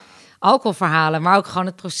alcoholverhalen, maar ook gewoon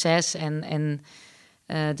het proces.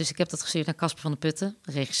 Dus ik heb dat gestuurd naar Casper van der Putten,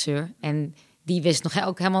 de regisseur. En die wist nog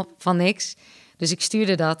ook helemaal van niks. Dus ik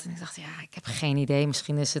stuurde dat en ik dacht, ja, ik heb geen idee.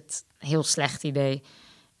 Misschien is het een heel slecht idee.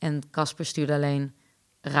 En Casper stuurde alleen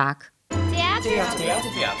raak. Theater.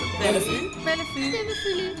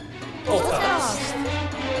 Bellevue. Podcast.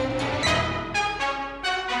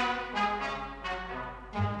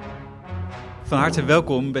 Van harte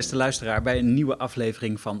welkom, beste luisteraar, bij een nieuwe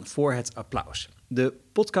aflevering van Voor het Applaus. De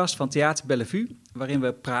podcast van Theater Bellevue, waarin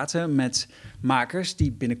we praten met makers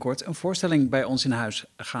die binnenkort een voorstelling bij ons in huis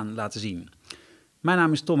gaan laten zien. Mijn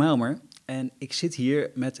naam is Tom Helmer en ik zit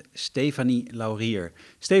hier met Stefanie Laurier.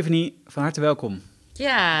 Stefanie, van harte welkom.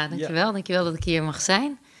 Ja, dankjewel. Ja. Dankjewel dat ik hier mag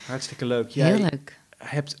zijn. Hartstikke leuk. Heel leuk.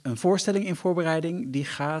 Hebt een voorstelling in voorbereiding. Die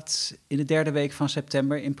gaat in de derde week van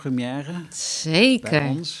september in première. Zeker. Bij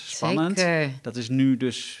ons. Spannend. Zeker. Dat is nu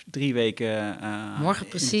dus 3 weken morgen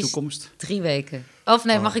precies in de toekomst. 3 weken. Of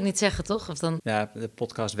nee, mag ik niet zeggen, toch? Of dan... Ja, de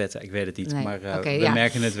podcastwetten, ik weet het niet. Nee. Maar we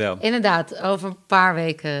merken het wel. Inderdaad, over een paar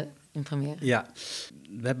weken in première. Ja,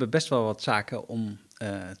 we hebben best wel wat zaken om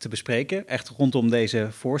te bespreken. Echt rondom deze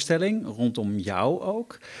voorstelling, rondom jou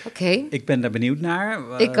ook. Oké. Ik ben daar benieuwd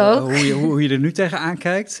naar. Ik ook. Hoe je er nu tegenaan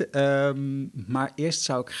kijkt. Maar eerst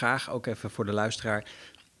zou ik graag ook even voor de luisteraar,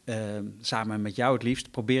 samen met jou het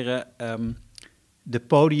liefst, proberen de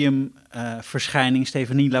podiumverschijning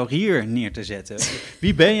Stefanie Laurier neer te zetten.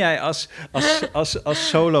 Wie ben jij als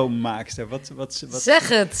solomaakster? Zeg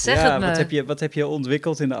het me. Wat heb je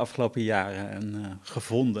ontwikkeld in de afgelopen jaren en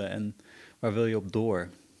gevonden en waar wil je op door?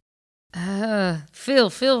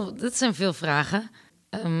 Veel. Dat zijn veel vragen.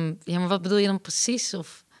 Maar wat bedoel je dan precies?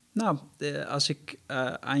 Of... Nou, als ik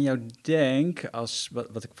aan jou denk,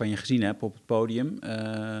 wat ik van je gezien heb op het podium,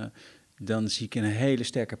 dan zie ik een hele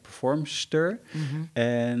sterke performster. Mm-hmm.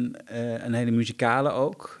 En een hele muzikale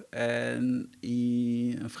ook. En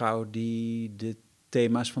een vrouw die de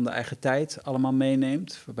thema's van de eigen tijd allemaal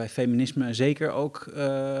meeneemt. Waarbij feminisme zeker ook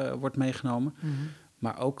wordt meegenomen. Mm-hmm.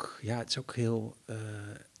 Maar ook, het is ook heel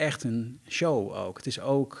echt een show ook. Het is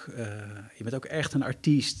ook, je bent ook echt een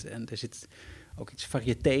artiest. En er zit ook iets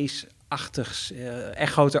variétés-achtigs,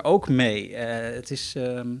 echoot er ook mee. Het is...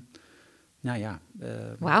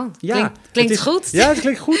 Wauw, ja, klinkt goed. Ja, het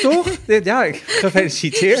klinkt goed, toch? Ja,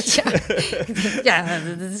 gefeliciteerd.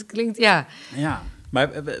 Dat klinkt, ja. Ja,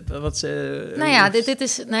 maar wat... dit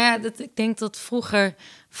is... ik denk dat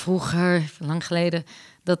vroeger, lang geleden,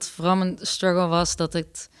 dat vooral mijn struggle was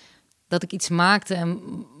dat ik iets maakte en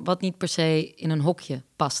wat niet per se in een hokje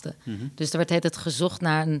paste. Mm-hmm. Dus er werd het gezocht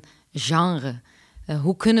naar een genre.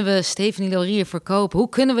 Hoe kunnen we Stefanie Laurier verkopen? Hoe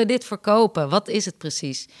kunnen we dit verkopen? Wat is het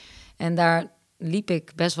precies? En daar liep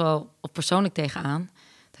ik best wel op persoonlijk tegenaan.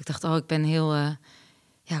 Dat ik dacht, ik ben heel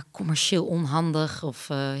commercieel onhandig. Of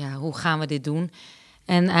hoe gaan we dit doen?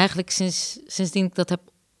 En eigenlijk sindsdien ik dat heb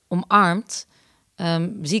omarmd,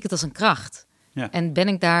 zie ik het als een kracht. Ja. En ben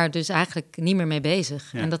ik daar dus eigenlijk niet meer mee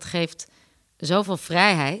bezig. Ja. En dat geeft zoveel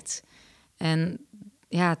vrijheid. En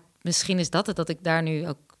misschien is dat het, dat ik daar nu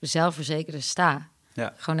ook zelfverzekerder sta.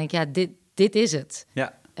 Ja. Gewoon denk, dit is het.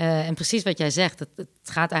 Ja. En precies wat jij zegt, het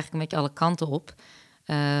gaat eigenlijk een beetje alle kanten op.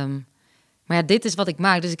 Maar dit is wat ik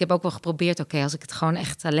maak. Dus ik heb ook wel geprobeerd, als ik het gewoon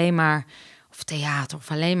echt alleen maar... of theater,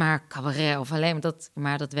 of alleen maar cabaret, of alleen maar dat...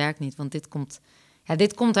 maar dat werkt niet, want dit komt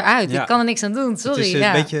eruit. Ik kan er niks aan doen, sorry. Het is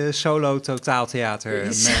een beetje solo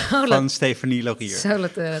totaaltheater van Stefanie Laurier.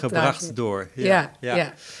 Gebracht door. Ja.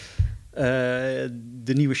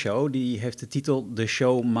 De nieuwe show, die heeft de titel The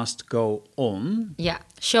Show Must Go On. Ja,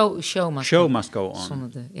 show must go on.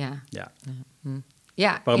 Zonder de,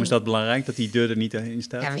 Ja. Waarom is dat belangrijk, dat die deur er niet in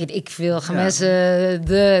staat? Ja, weet ik veel. Gaan mensen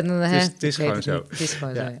Het is gewoon zo. Het is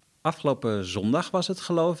gewoon zo, ja. Afgelopen zondag was het,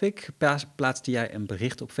 geloof ik, plaatste jij een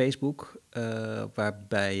bericht op Facebook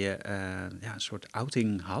waarbij je een soort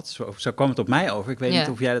outing had. Zo kwam het op mij over. Ik weet niet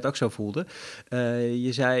of jij dat ook zo voelde. Je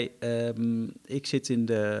zei,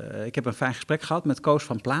 ik heb een fijn gesprek gehad met Koos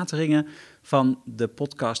van Plateringen van de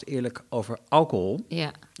podcast Eerlijk over alcohol.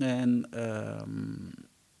 Ja. En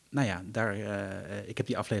ik heb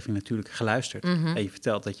die aflevering natuurlijk geluisterd. Mm-hmm. En je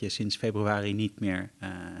vertelt dat je sinds februari niet meer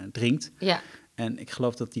drinkt. Ja. En ik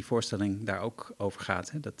geloof dat die voorstelling daar ook over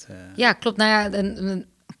gaat. Hè? Ja, klopt. Een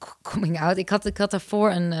coming out. Ik had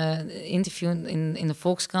daarvoor een interview in de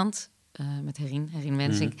Volkskrant met Herien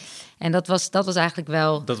Wensink. Mm-hmm. En dat was eigenlijk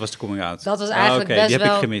wel... Dat was de coming out? Dat was eigenlijk best die wel...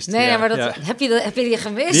 heb ik gemist. Nee, maar heb je die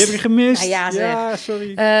gemist? Die heb ik gemist? Ja,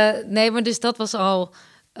 sorry. Nee, maar dus dat was al...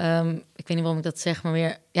 ik weet niet waarom ik dat zeg, maar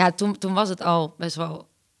weer... Ja, toen was het al best wel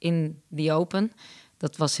in the open.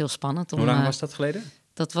 Dat was heel spannend. Hoe lang was dat geleden?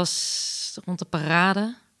 Dat was rond de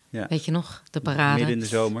parade. Ja. Weet je nog, de parade. Midden in de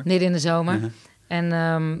zomer. Midden in de zomer. Uh-huh.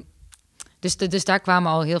 En dus daar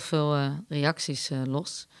kwamen al heel veel reacties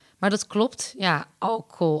los. Maar dat klopt. Ja,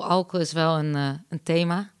 alcohol. Alcohol is wel een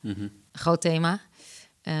thema. Mhm. Een groot thema.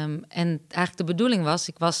 En eigenlijk de bedoeling was...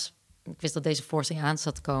 Ik wist dat deze voorstelling aan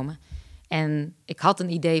zat te komen. En ik had een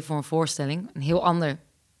idee voor een voorstelling. Een heel ander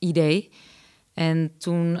idee. En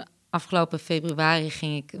toen, afgelopen februari,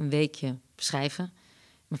 ging ik een weekje schrijven.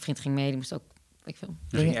 Mijn vriend ging mee, die moest ook...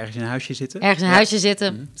 Dan ging je ergens in een huisje zitten? Ergens in een huisje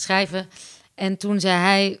zitten, Mhm. schrijven. En toen zei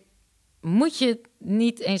hij... Moet je het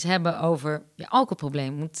niet eens hebben over je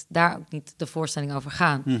alcoholprobleem? Moet daar ook niet de voorstelling over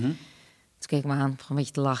gaan? Mhm. Toen keek ik me aan, begon een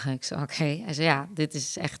beetje te lachen. Ik zei, oké. Hij zei, ja, dit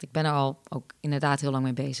is echt... Ik ben er al ook inderdaad heel lang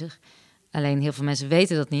mee bezig. Alleen heel veel mensen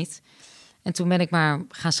weten dat niet. En toen ben ik maar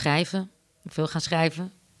gaan schrijven. Veel gaan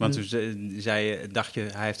schrijven. Want toen dacht je,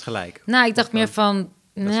 hij heeft gelijk. Nou, ik dacht Of meer dan- van...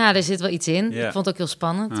 Nou, ja, er zit wel iets in. Ja. Ik vond het ook heel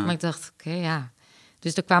spannend. Ah. Maar ik dacht, oké, ja.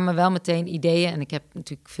 Dus er kwamen wel meteen ideeën. En ik heb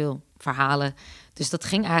natuurlijk veel verhalen. Dus dat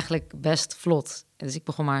ging eigenlijk best vlot. Dus ik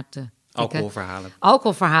begon maar te... Alcoholverhalen.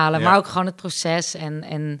 Alcoholverhalen, Ja. maar ook gewoon het proces.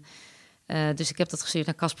 Dus ik heb dat gestuurd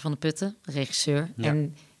naar Casper van der Putten, de regisseur. Ja.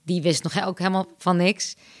 En die wist nog ook helemaal van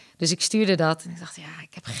niks. Dus ik stuurde dat. En ik dacht, ja,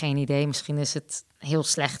 ik heb geen idee. Misschien is het een heel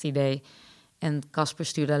slecht idee. En Casper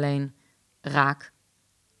stuurde alleen raak.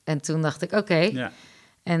 En toen dacht ik, oké. Ja.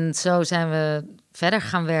 En zo zijn we verder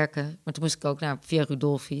gaan werken. Maar toen moest ik ook naar via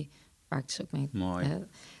Rudolfi, waar ik dus ook mee Mooi.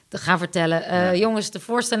 te gaan vertellen. Ja. Jongens, de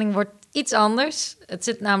voorstelling wordt iets anders. Het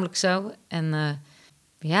zit namelijk zo. En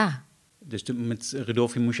ja, Dus met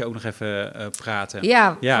Rudolfi moest je ook nog even praten.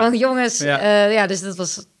 ja, Ja. want jongens, Ja. dus dat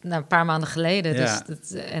was een paar maanden geleden. Ja.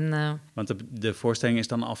 Dus Want de voorstelling is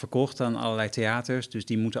dan al verkocht aan allerlei theaters. Dus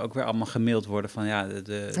die moeten ook weer allemaal gemaild worden van ja,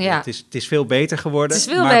 Ja. Het is veel beter geworden. Het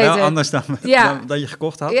is veel maar beter. wel anders dan, Ja. dan je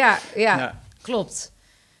gekocht had. ja, klopt.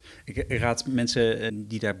 Ik raad mensen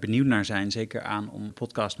die daar benieuwd naar zijn zeker aan om een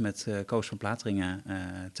podcast met Koos van Plateringen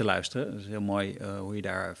te luisteren. Dat is heel mooi hoe je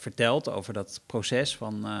daar vertelt over dat proces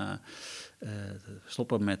van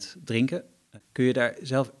stoppen met drinken. Kun je daar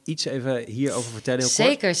zelf iets even hierover vertellen?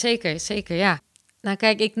 Heel kort? Zeker, ja. Nou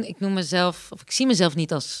kijk, ik noem mezelf, of ik zie mezelf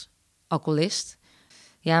niet als alcoholist.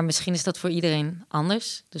 Ja, misschien is dat voor iedereen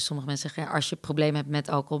anders. Dus sommige mensen zeggen, ja, als je problemen hebt met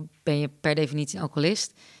alcohol, ben je per definitie een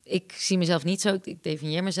alcoholist. Ik zie mezelf niet zo, ik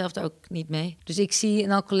definieer mezelf daar ook niet mee. Dus ik zie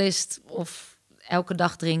een alcoholist of elke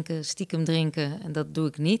dag drinken, stiekem drinken, en dat doe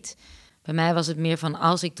ik niet. Bij mij was het meer van,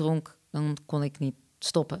 als ik dronk, dan kon ik niet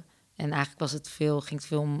stoppen. En eigenlijk ging het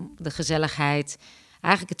veel om de gezelligheid.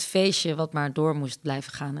 Eigenlijk het feestje wat maar door moest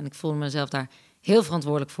blijven gaan. En ik voelde mezelf daar heel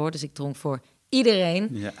verantwoordelijk voor. Dus ik dronk voor iedereen.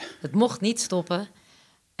 Ja. Het mocht niet stoppen.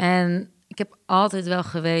 En ik heb altijd wel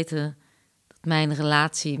geweten dat mijn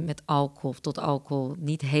relatie met alcohol, tot alcohol,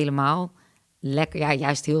 niet helemaal lekker, ja,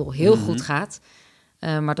 juist heel goed gaat.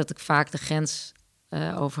 Maar dat ik vaak de grens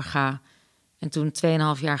overga. En toen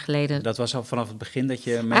 2,5 jaar geleden... Dat was al vanaf het begin dat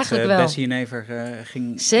je met Eigenlijk wel. Bessie Jenever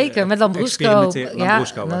ging Zeker, met Lambrusco. experimenteren. Ja,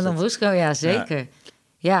 Lambrusco was met het. Lambrusco, ja, zeker.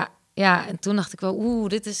 Ja, en toen dacht ik wel,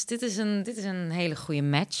 dit is een hele goede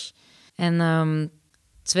match. En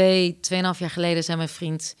 2,5 jaar geleden zei mijn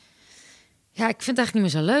vriend... Ja, ik vind het eigenlijk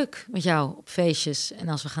niet meer zo leuk met jou op feestjes en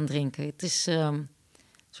als we gaan drinken. Het is een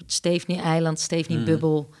soort Stephanie-eiland,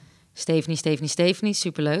 Stephanie-bubbel. Stephanie,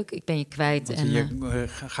 superleuk. Ik ben je kwijt. Want En, je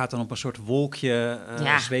gaat dan op een soort wolkje,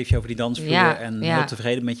 Ja. zweef je over die dansvloer Ja, en ja. heel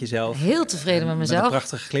tevreden met jezelf. heel tevreden En met Met mezelf. een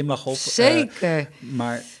prachtige glimlach op. Zeker.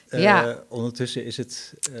 Maar Ja. ondertussen is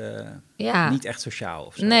het Ja. niet echt sociaal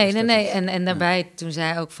of zo. Nee. Is dat het? En daarbij, toen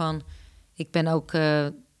zei hij ook van... Ik ben ook...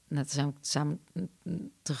 toen zijn we samen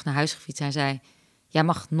terug naar huis gefietst. Hij zei... Jij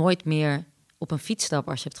mag nooit meer op een fiets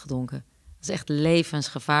stappen als je hebt gedronken. Dat is echt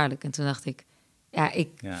levensgevaarlijk. En toen dacht ik... Ja, ik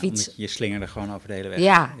Ja, fiets... omdat je slingerde gewoon over de hele weg.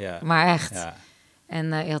 Ja, Ja. maar echt. Ja. En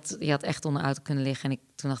je had echt onder de auto kunnen liggen. En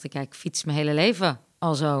toen dacht ik, ja, ik fiets mijn hele leven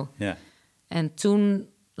al zo. Ja. En toen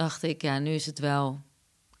dacht ik, ja, nu is het wel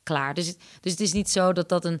klaar. Dus het is niet zo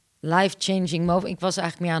dat een life-changing moment... Ik was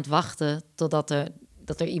eigenlijk meer aan het wachten totdat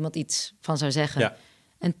er iemand iets van zou zeggen. Ja.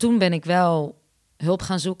 En toen ben ik wel hulp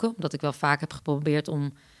gaan zoeken. Omdat ik wel vaak heb geprobeerd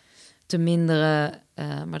om te minderen.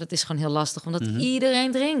 Maar dat is gewoon heel lastig, omdat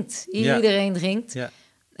iedereen drinkt. Ja. Iedereen drinkt. Ja.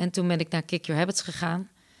 En toen ben ik naar Kick Your Habits gegaan.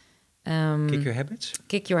 Kick Your Habits?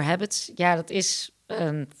 Kick Your Habits, ja, dat is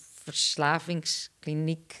een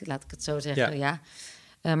verslavingskliniek, laat ik het zo zeggen, ja.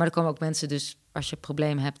 Maar er komen ook mensen, dus als je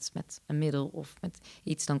problemen hebt met een middel of met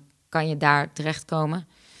iets, dan kan je daar terechtkomen.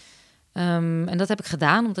 En dat heb ik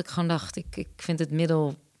gedaan, omdat ik gewoon dacht, ik vind het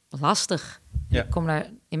middel lastig. Ja. Ik kom daar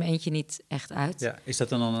in mijn eentje niet echt uit. Ja. Is dat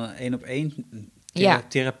dan een 1-op-1 Ja.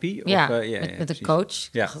 therapie? Of, Ja, ja, met een precies. coach.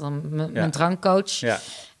 Ja. Mijn drankcoach. Ja.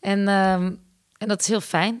 En En dat is heel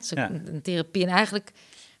fijn. Dus Ja. een therapie. En eigenlijk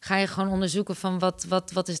ga je gewoon onderzoeken van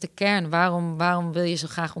wat is de kern? Waarom wil je zo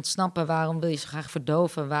graag ontsnappen? Waarom wil je zo graag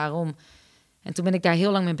verdoven? Waarom? En toen ben ik daar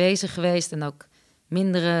heel lang mee bezig geweest. En ook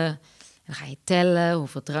minderen. En dan ga je tellen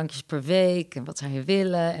hoeveel drankjes per week. En wat zou je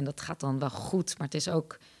willen? En dat gaat dan wel goed. Maar het is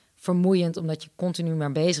ook vermoeiend omdat je continu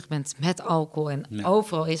maar bezig bent met alcohol. En Ja.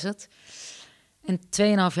 overal is het. En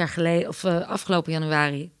 2,5 jaar geleden, of afgelopen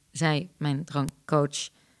januari, zei mijn drankcoach: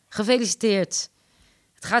 gefeliciteerd.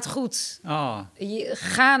 Het gaat goed. Oh,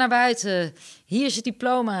 Ga naar buiten. Hier is je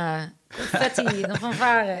diploma. Confetti, nog van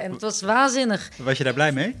varen. En het was waanzinnig. was je daar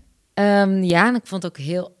blij mee? Ja, en ik vond het ook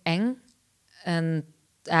heel eng. En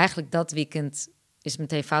eigenlijk dat weekend is het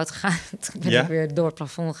meteen fout gegaan. Toen ben Ja? ik weer door het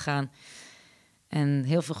plafond gegaan. En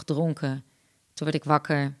heel veel gedronken. Toen werd ik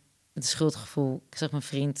wakker met een schuldgevoel. Ik zag mijn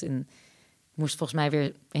vriend en ik moest volgens mij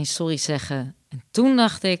weer eens sorry zeggen. En toen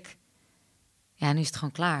dacht ik, ja, nu is het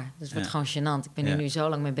gewoon klaar. Dus het wordt Ja. gewoon gênant. Ik ben Ja. hier nu zo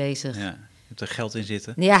lang mee bezig. Ja, je hebt er geld in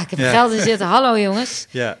zitten. Ja, ik heb Ja. geld in zitten. Hallo jongens.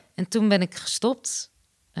 Ja, En toen ben ik gestopt,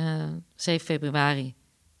 7 februari.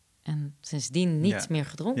 En sindsdien niet Ja. meer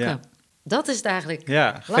gedronken. Ja. Dat is het eigenlijk.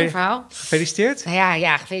 ja. Lang verhaal. Gefeliciteerd. Nou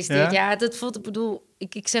ja, gefeliciteerd. Ja? Ja, dat voelt, ik bedoel,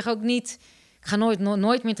 ik zeg ook niet, ik ga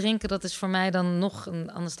nooit meer drinken. Dat is voor mij dan nog,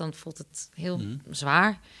 anders dan voelt het heel Mhm.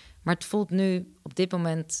 zwaar. Maar het voelt nu op dit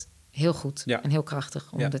moment heel goed Ja. en heel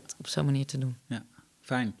krachtig om Ja. dit op zo'n manier te doen.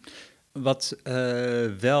 Fijn. Wat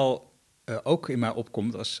wel ook in mij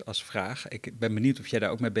opkomt als vraag, ik ben benieuwd of jij daar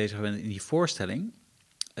ook mee bezig bent in die voorstelling,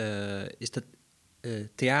 is dat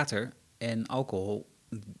theater en alcohol,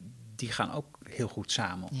 die gaan ook heel goed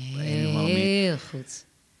samen. Op een of andere manier. Heel goed.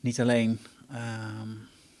 Niet alleen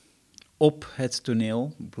op het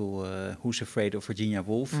toneel. Ik bedoel, Who's Afraid of Virginia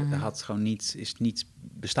Woolf is niet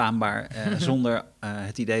bestaanbaar zonder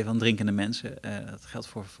het idee van drinkende mensen. Dat geldt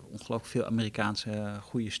voor ongelooflijk veel Amerikaanse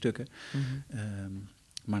goede stukken.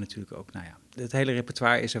 Maar natuurlijk ook, nou ja, het hele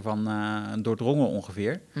repertoire is ervan doordrongen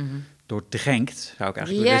ongeveer. Doordrenkt, zou ik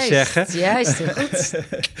eigenlijk willen zeggen. Juist, heel goed.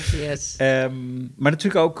 Yes. Maar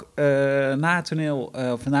natuurlijk ook na het toneel,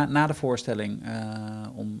 of na de voorstelling,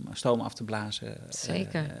 om stoom af te blazen.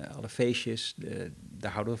 Zeker. Alle feestjes,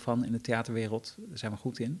 daar houden we van in de theaterwereld. Daar zijn we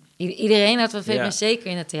goed in. Iedereen had wel veel Ja. meer, zeker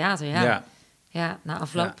in het theater, ja. Ja, na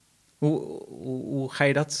afloop. Ja. Hoe ga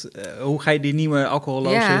je dat? Hoe ga je die nieuwe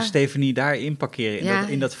alcoholloze Ja. Stephanie daarin parkeren, Ja.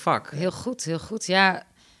 in dat vak? Heel goed, heel goed. Ja,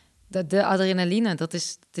 de adrenaline, het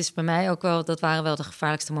is bij mij ook wel, dat waren wel de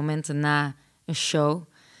gevaarlijkste momenten na een show.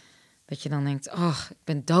 Dat je dan denkt, oh, ik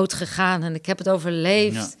ben dood gegaan en ik heb het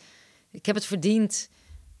overleefd. Ja. Ik heb het verdiend.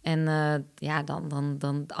 En ja,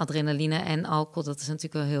 dan adrenaline en alcohol, dat is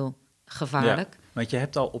natuurlijk wel heel gevaarlijk. Ja, want je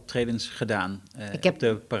hebt al optredens gedaan Ik heb- op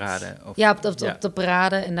de parade. Of, Ja, op de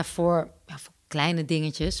parade en daarvoor voor kleine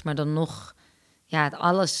dingetjes, maar dan nog, ja,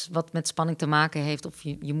 alles wat met spanning te maken heeft, of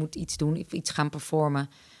je moet iets doen, of iets gaan performen.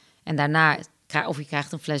 En daarna, of je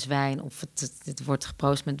krijgt een fles wijn, of het wordt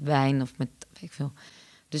geproost met wijn, of met, weet ik veel.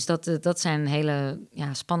 Dus dat zijn hele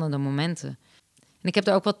spannende momenten. En ik heb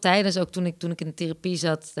er ook wel tijdens, ook toen ik in de therapie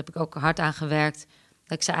zat, heb ik ook hard aan gewerkt.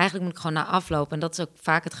 Dat ik zei, eigenlijk moet ik gewoon naar aflopen. En dat is ook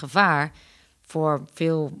vaak het gevaar voor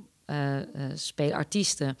veel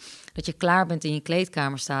artiesten. Dat je klaar bent in je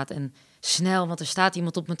kleedkamer staat en snel, want er staat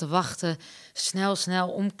iemand op me te wachten. Snel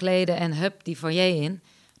omkleden en hup, die foyer in.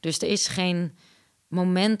 Dus er is geen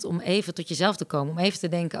moment om even tot jezelf te komen. Om even te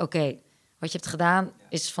denken, oké, wat je hebt gedaan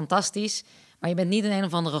is fantastisch. Maar je bent niet een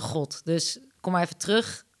of andere god. Dus kom maar even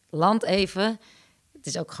terug, land even. Het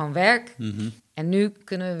is ook gewoon werk. En nu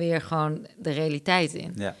kunnen we weer gewoon de realiteit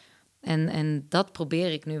in. Ja. En dat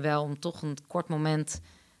probeer ik nu wel, om toch een kort moment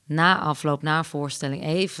na afloop, na voorstelling,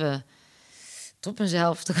 even tot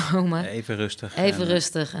mezelf te komen. Even rustig. Even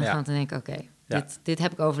rustig en ja. gewoon te denken, oké, Ja. dit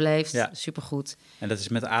heb ik overleefd, Ja. supergoed. En dat is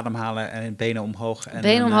met ademhalen en benen omhoog. En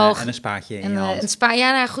Benen omhoog. En een spaatje in En je hand. een spa,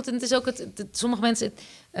 ja, nou goed, en het is ook sommige mensen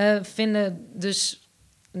vinden dus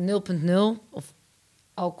 0.0 of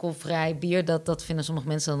alcoholvrij bier, dat vinden sommige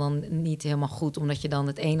mensen dan niet helemaal goed, omdat je dan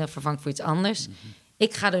het ene vervangt voor iets anders.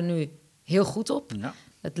 Ik ga er nu heel goed op. Ja.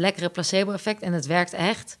 Het lekkere placebo-effect, en het werkt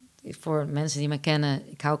echt. Voor mensen die me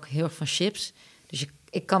kennen, ik hou ook heel erg van chips. Dus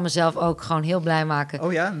ik kan mezelf ook gewoon heel blij maken.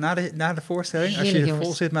 Oh ja, na de voorstelling, als Heerlijk, je jongens.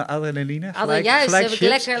 vol zit met adrenaline, Juist, gelijk heb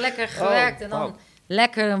ik chips. lekker gewerkt. En dan wauw.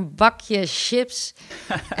 lekker een bakje chips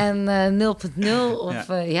en 0.0. Of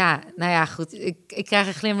nou ja, goed. Ik krijg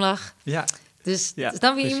een glimlach. Ja, Dus Ja,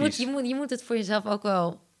 snap je, precies. je moet het voor jezelf ook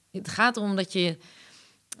wel. Het gaat erom dat je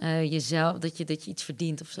jezelf, dat je iets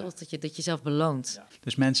verdient of zo, dat je jezelf beloont. Ja.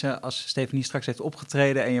 Dus mensen, als Stefanie straks heeft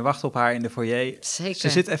opgetreden en je wacht op haar in de foyer, Zeker. Ze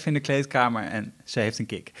zit even in de kleedkamer en ze heeft een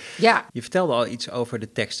kick. Ja. Je vertelde al iets over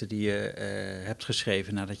de teksten die je hebt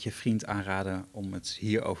geschreven nadat je vriend aanraadde om het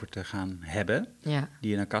hierover te gaan hebben. Ja.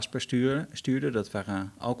 Die je naar Casper stuurde. Dat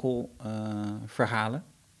waren alcoholverhalen.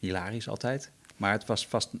 Hilarisch altijd. Maar het was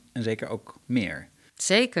vast en zeker ook meer.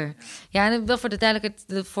 Zeker. Ja, en wel voor de duidelijkheid,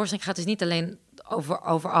 de voorstelling gaat dus niet alleen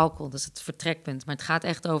over alcohol, dat is het vertrekpunt, maar het gaat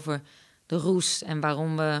echt over de roes en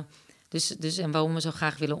waarom we en waarom we zo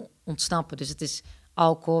graag willen ontsnappen. Dus het is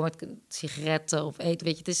alcohol met sigaretten of eten,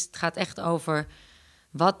 weet je, het gaat echt over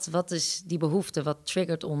wat is die behoefte, wat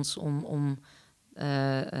triggert ons om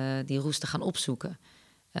die roes te gaan opzoeken.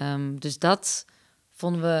 Dus dat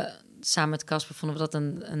vonden we samen met Casper dat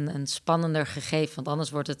een spannender gegeven, want anders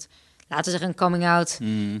wordt het, laten we zeggen, een coming out.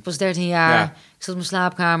 Ik was 13 jaar, Ja. ik zat in mijn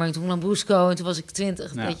slaapkamer, en toen Lambrusco en toen was ik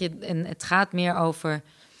 20. Ja. Weet je, en het gaat meer over,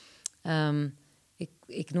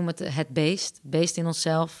 ik noem het beest in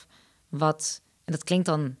onszelf. En dat klinkt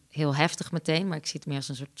dan heel heftig meteen, maar ik zie het meer als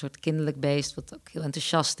een soort kinderlijk beest, wat ook heel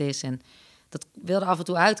enthousiast is. En dat wilde af en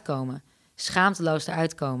toe uitkomen, schaamteloos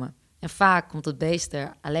eruit komen. En vaak komt het beest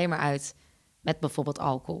er alleen maar uit met bijvoorbeeld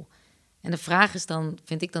alcohol. En de vraag is dan,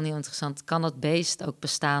 vind ik dan heel interessant, kan dat beest ook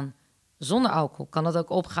bestaan zonder alcohol? Kan dat ook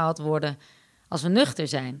opgehaald worden als we nuchter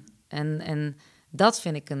zijn? En dat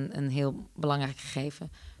vind ik een heel belangrijk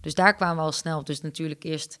gegeven. Dus daar kwamen we al snel op. Dus natuurlijk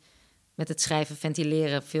eerst met het schrijven,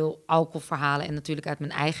 ventileren, veel alcoholverhalen en natuurlijk uit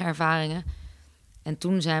mijn eigen ervaringen. En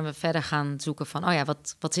toen zijn we verder gaan zoeken van,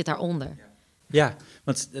 wat zit daaronder? Ja,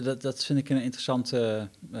 want dat vind ik een interessant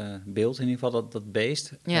beeld, in ieder geval dat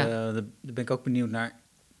beest. Ja. Daar ben ik ook benieuwd naar.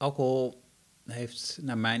 Alcohol heeft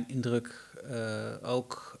naar mijn indruk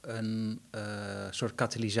ook een soort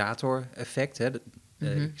katalysator-effect. Hè?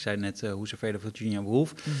 Ik zei net Who's Afraid of Virginia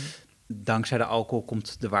Woolf. Mm-hmm. Dankzij de alcohol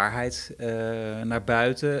komt de waarheid naar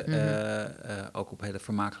buiten. Ook op hele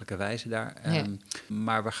vermakelijke wijze daar.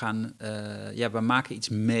 Maar we maken iets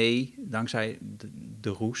mee dankzij de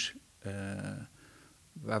roes.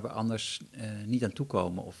 Waar we anders niet aan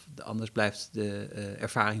toekomen. Of anders blijft de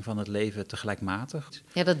ervaring van het leven tegelijkmatig.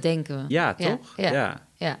 Ja, dat denken we. Ja, toch? Ja.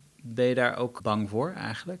 Ben je daar ook bang voor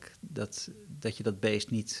eigenlijk? Dat je dat beest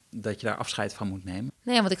niet, dat je daar afscheid van moet nemen?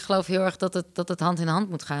 Nee, want ik geloof heel erg dat het hand in hand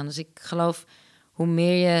moet gaan. Dus ik geloof, hoe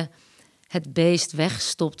meer je het beest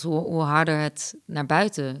wegstopt, hoe harder het naar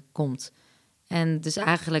buiten komt. En dus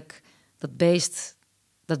eigenlijk, dat beest,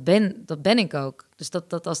 dat ben ik ook. Dus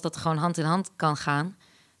dat als dat gewoon hand in hand kan gaan,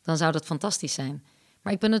 dan zou dat fantastisch zijn.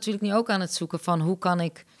 Maar ik ben natuurlijk nu ook aan het zoeken van, hoe kan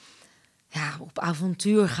ik op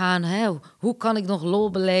avontuur gaan? Hè? Hoe kan ik nog lol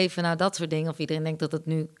beleven? Nou, dat soort dingen. Of iedereen denkt dat het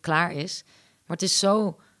nu klaar is. Maar het is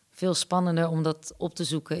zo veel spannender om dat op te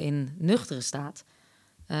zoeken in nuchtere staat.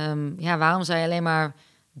 Waarom zou je alleen maar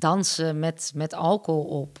dansen met alcohol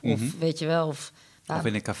op? Of weet je wel... Of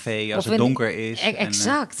in een café als het donker is.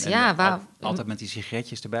 Exact, Altijd met die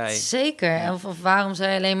sigaretjes erbij. Zeker. Ja. Of waarom zou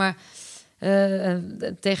je alleen maar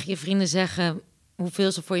tegen je vrienden zeggen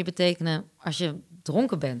hoeveel ze voor je betekenen als je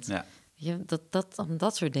dronken bent? Ja.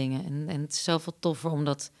 Dat soort dingen. En het is zoveel toffer om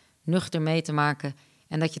dat nuchter mee te maken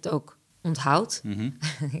en dat je het ook onthoudt. Mm-hmm.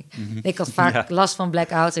 Ik had vaak last van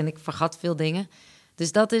blackout en ik vergat veel dingen.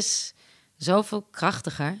 Dus dat is zoveel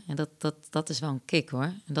krachtiger. En dat is wel een kick, hoor.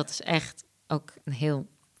 En dat is echt ook een heel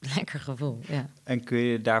lekker gevoel, ja. En kun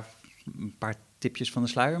je daar een paar tipjes van de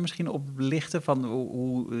sluier misschien op lichten? Van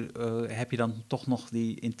hoe heb je dan toch nog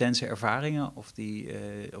die intense ervaringen of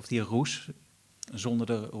die roes zonder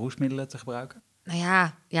de roesmiddelen te gebruiken? Nou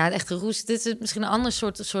ja, de echte roes. Dit is misschien een ander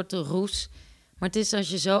soort roes. Maar het is als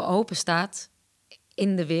je zo open staat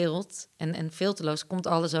in de wereld en filterloos, komt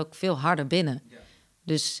alles ook veel harder binnen. Ja.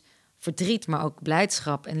 Dus verdriet, maar ook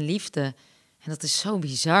blijdschap en liefde. En dat is zo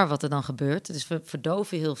bizar wat er dan gebeurt. Dus we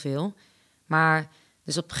verdoven heel veel. Maar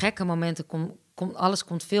dus op gekke momenten komt alles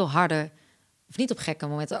veel harder. Of niet op gekke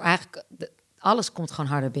momenten, eigenlijk alles komt gewoon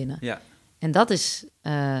harder binnen. Ja. En dat is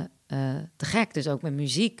te gek. Dus ook met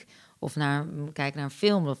muziek of kijk naar een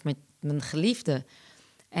film of met mijn geliefde.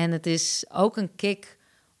 En het is ook een kick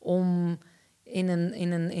om in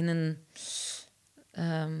een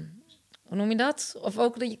hoe noem je dat? Of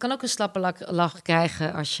ook, je kan ook een slappe lach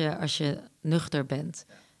krijgen als je nuchter bent.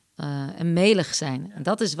 En melig zijn. En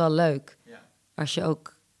dat is wel leuk. Als je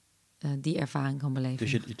ook die ervaring kan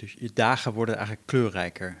beleven. Dus je dagen worden eigenlijk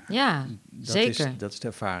kleurrijker. Ja, zeker. Dat is de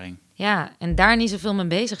ervaring. Ja, en daar niet zoveel mee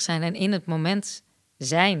bezig zijn. En in het moment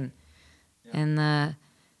zijn. Ja.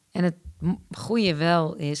 En het goede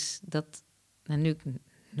wel is dat, nu ik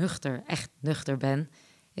echt nuchter ben,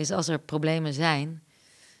 is als er problemen zijn,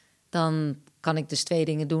 dan kan ik dus 2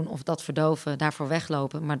 dingen doen, of dat verdoven, daarvoor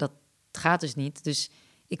weglopen. Maar dat gaat dus niet. Dus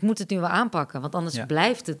ik moet het nu wel aanpakken, want anders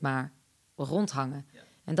blijft het maar rondhangen. Ja.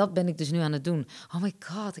 En dat ben ik dus nu aan het doen. Oh my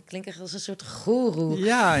god, ik klink echt als een soort goeroe.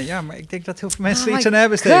 Ja, maar ik denk dat heel veel mensen er iets aan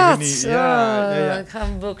hebben, Stephanie. Ja. Ik ga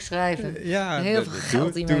een boek schrijven. Heel veel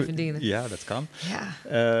geld hiermee verdienen. Ja, dat kan. Ja.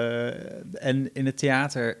 En in het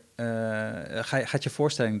theater gaat je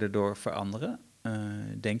voorstelling erdoor veranderen?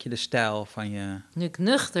 Denk je de stijl van je... Nu ik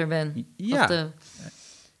nuchter ben. Ja.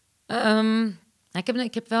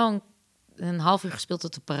 Ik heb wel een half uur gespeeld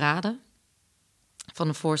op de parade van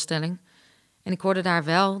een voorstelling. En ik hoorde daar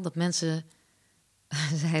wel dat mensen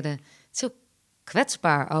zeiden... Het is zo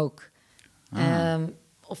kwetsbaar ook.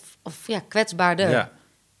 Of kwetsbaarder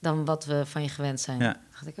dan wat we van je gewend zijn. Ja. Dan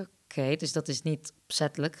dacht ik, oké, dus dat is niet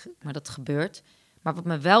opzettelijk, maar dat gebeurt. Maar wat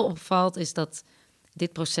me wel opvalt is dat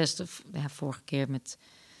dit proces... vorige keer met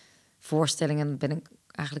voorstellingen ben ik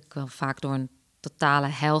eigenlijk wel vaak door een totale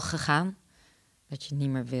hel gegaan. Dat je niet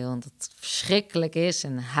meer wil en dat het verschrikkelijk is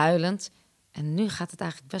en huilend... En nu gaat het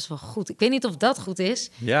eigenlijk best wel goed. Ik weet niet of dat goed is.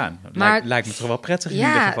 Ja, maar lijkt me toch wel prettig in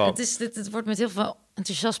ieder geval. Het wordt met heel veel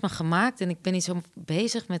enthousiasme gemaakt. En ik ben niet zo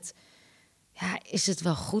bezig met... is het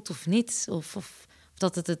wel goed of niet? Of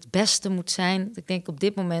dat het beste moet zijn. Ik denk op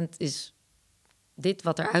dit moment is dit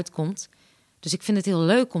wat eruit komt. Dus ik vind het heel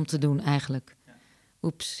leuk om te doen eigenlijk.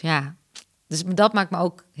 Oeps, ja. Dus dat maakt me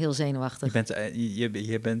ook heel zenuwachtig.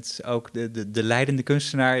 Je bent ook de leidende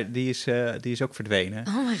kunstenaar, die is ook verdwenen.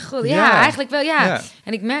 Oh mijn god, ja, eigenlijk wel, ja.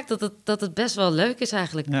 En ik merk dat het best wel leuk is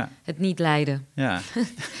eigenlijk, het niet lijden. Ja.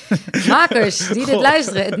 Makers die dit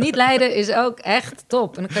luisteren, het niet lijden is ook echt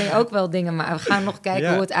top. En dan kan je ook wel dingen maken. We gaan nog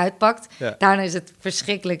kijken hoe het uitpakt. Ja. Daarna is het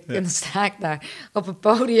verschrikkelijk. En dan sta ik daar op een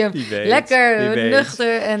podium, lekker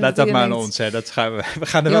nuchter. En laat dat maar aan ons, hè. We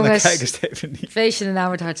gaan er wel naar kijken, Stephanie. Feestje daarna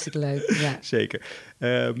wordt hartstikke leuk, ja. Zeker.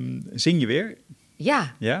 Zing je weer?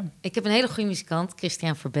 Ja. Ik heb een hele goede muzikant,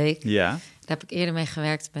 Christian Verbeek. Ja. Daar heb ik eerder mee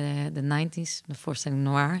gewerkt bij de 90s, de voorstelling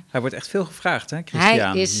Noir. Hij wordt echt veel gevraagd, hè,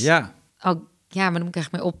 Christian? Hij is... Ja, maar daar moet ik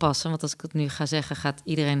echt mee oppassen. Want als ik het nu ga zeggen, gaat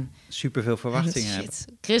iedereen... Superveel verwachtingen hebben.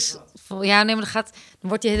 Chris, maar dan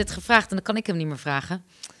wordt hij het gevraagd en dan kan ik hem niet meer vragen.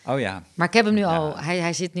 Oh ja. Maar ik heb hem nu al...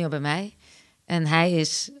 Hij zit nu al bij mij. En hij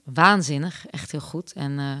is waanzinnig, echt heel goed.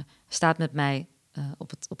 En staat met mij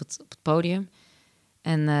op het podium.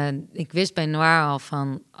 En ik wist bij Noir al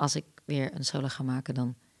van... als ik weer een solo ga maken,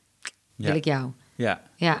 dan wil ik jou. Ja.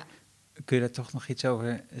 Kun je daar toch nog iets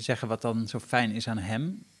over zeggen wat dan zo fijn is aan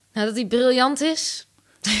hem? Nou, dat hij briljant is.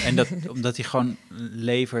 En omdat hij gewoon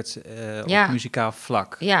levert op muzikaal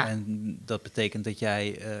vlak. Ja. En dat betekent dat jij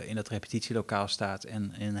in dat repetitielokaal staat...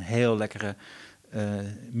 en een heel lekkere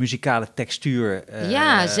muzikale textuur...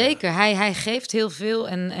 ja, zeker. Hij geeft heel veel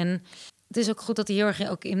en het is ook goed dat hij heel erg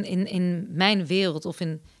ook in mijn wereld of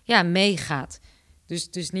meegaat.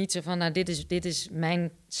 Dus niet zo van, dit is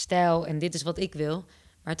mijn stijl en dit is wat ik wil.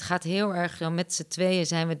 Maar het gaat heel erg, met z'n drieën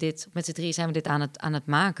zijn we dit aan het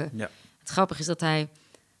maken. Ja. Het grappige is dat hij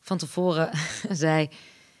van tevoren zei...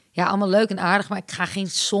 Ja, allemaal leuk en aardig, maar ik ga geen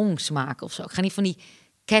songs maken of zo. Ik ga niet van die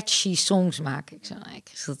catchy songs maken. Ik zei, nee,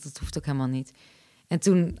 dat hoeft ook helemaal niet. En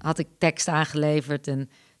toen had ik tekst aangeleverd en...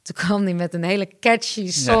 Toen kwam hij met een hele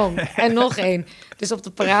catchy song. Ja. En nog één. Dus op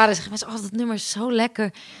de parade zeggen mensen... dat nummer is zo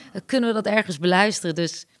lekker. Kunnen we dat ergens beluisteren?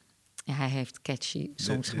 Dus hij heeft catchy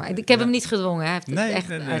songs gemaakt. Ik heb hem niet gedwongen. Hij heeft het echt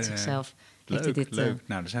uit zichzelf. Leuk.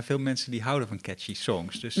 Nou, er zijn veel mensen die houden van catchy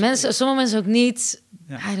songs. Dus... Sommige mensen ook niet.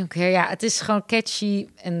 I don't care. Ja, het is gewoon catchy.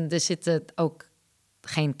 En er zitten ook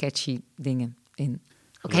geen catchy dingen in.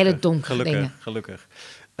 Ook hele donkere dingen. Gelukkig.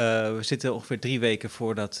 We zitten ongeveer 3 weken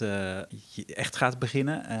voordat je echt gaat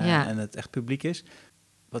beginnen en het echt publiek is.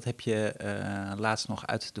 Wat heb je laatst nog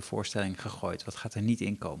uit de voorstelling gegooid? Wat gaat er niet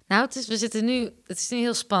in komen? Nou, het is nu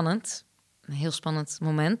heel spannend. Een heel spannend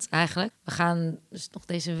moment eigenlijk. We gaan dus nog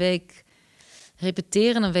deze week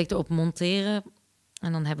repeteren, een week erop monteren.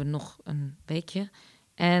 En dan hebben we nog een weekje.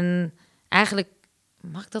 En eigenlijk,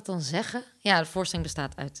 mag ik dat dan zeggen? Ja, de voorstelling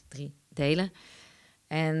bestaat uit 3 delen.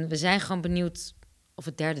 En we zijn gewoon benieuwd... of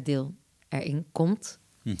het 3e deel erin komt.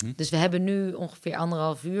 Mm-hmm. Dus we hebben nu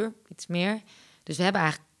ongeveer 1,5 uur, iets meer. Dus we hebben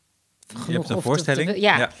eigenlijk genoeg... Je hebt een voorstelling?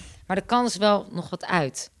 Ja, maar er kan dus wel nog wat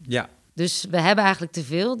uit. Ja. Dus we hebben eigenlijk te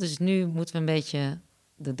veel. Dus nu moeten we een beetje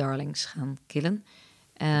de darlings gaan killen.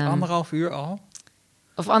 1,5 uur al?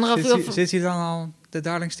 Of 1,5 uur... Zit hij dan al de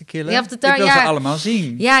darlings te killen? Ja, ik wil ze allemaal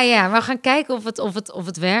zien. Ja, maar we gaan kijken of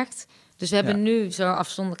het werkt. Dus we hebben nu zo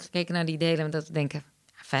afzonderlijk gekeken naar die delen... en dat we denken,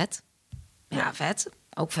 vet... Ja, vet.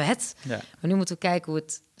 Ook vet. Ja. Maar nu moeten we kijken hoe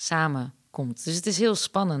het samen komt. Dus het is heel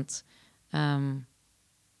spannend.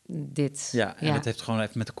 dit. Ja, en dat heeft gewoon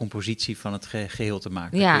even met de compositie van het geheel te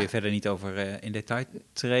maken. Ja. Daar kun je verder niet over in detail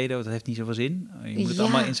treden, want dat heeft niet zoveel zin. Je moet het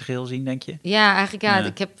allemaal in zijn geheel zien, denk je? Ja, eigenlijk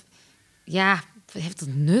ik heb... Ja, heeft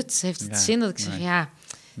het nut? Heeft het zin dat ik zeg,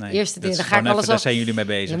 Nee, eerste ding, daar ga ik even, alles daar op. zijn jullie mee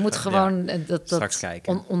bezig. Je moet gewoon dat straks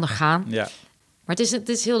kijken. ondergaan. Ja. Maar het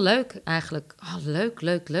is heel leuk eigenlijk. Oh,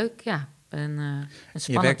 leuk, ja. En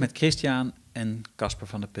je werkt met Christian en Casper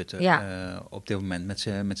van der Putten op dit moment.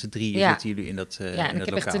 Met z'n drieën zitten jullie in dat lokaal. En ik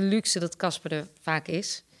heb echt de luxe dat Casper er vaak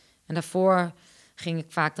is. En daarvoor ging ik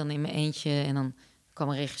vaak dan in mijn eentje en dan kwam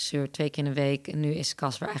een regisseur 2 keer in de week. En nu is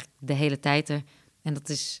Casper eigenlijk de hele tijd er. En dat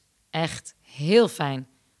is echt heel fijn.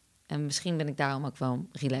 En misschien ben ik daarom ook wel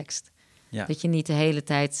relaxed. Ja. Dat je niet de hele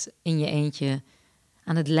tijd in je eentje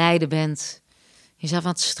aan het lijden bent. Jezelf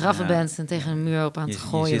aan het straffen bent en tegen een muur op aan het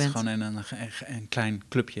gooien bent. Je zit gewoon in een klein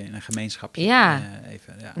clubje, in een gemeenschapje.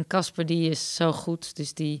 En Casper die is zo goed.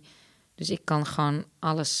 Dus ik kan gewoon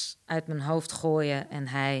alles uit mijn hoofd gooien en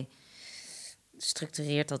hij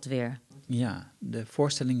structureert dat weer. Ja, de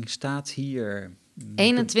voorstelling staat hier.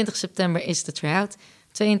 21 september is de try-out,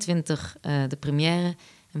 22 de première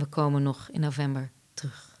en we komen nog in november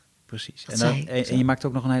terug. Precies. En je maakt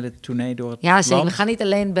ook nog een hele tournee door het Ja, zeker. land. We gaan niet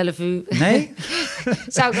alleen Bellevue. Nee?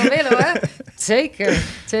 Zou ik wel willen, hoor. Zeker.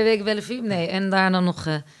 2 weken Bellevue. Nee, en daarna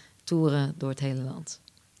nog toeren door het hele land.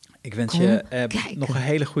 Ik wens je nog een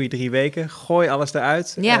hele goede 3 weken. Gooi alles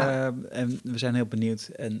eruit. Ja. En we zijn heel benieuwd.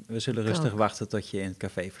 En we zullen rustig wachten tot je in het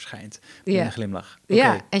café verschijnt. Met Ja. een glimlach.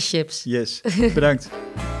 Ja, en chips. Yes. Bedankt.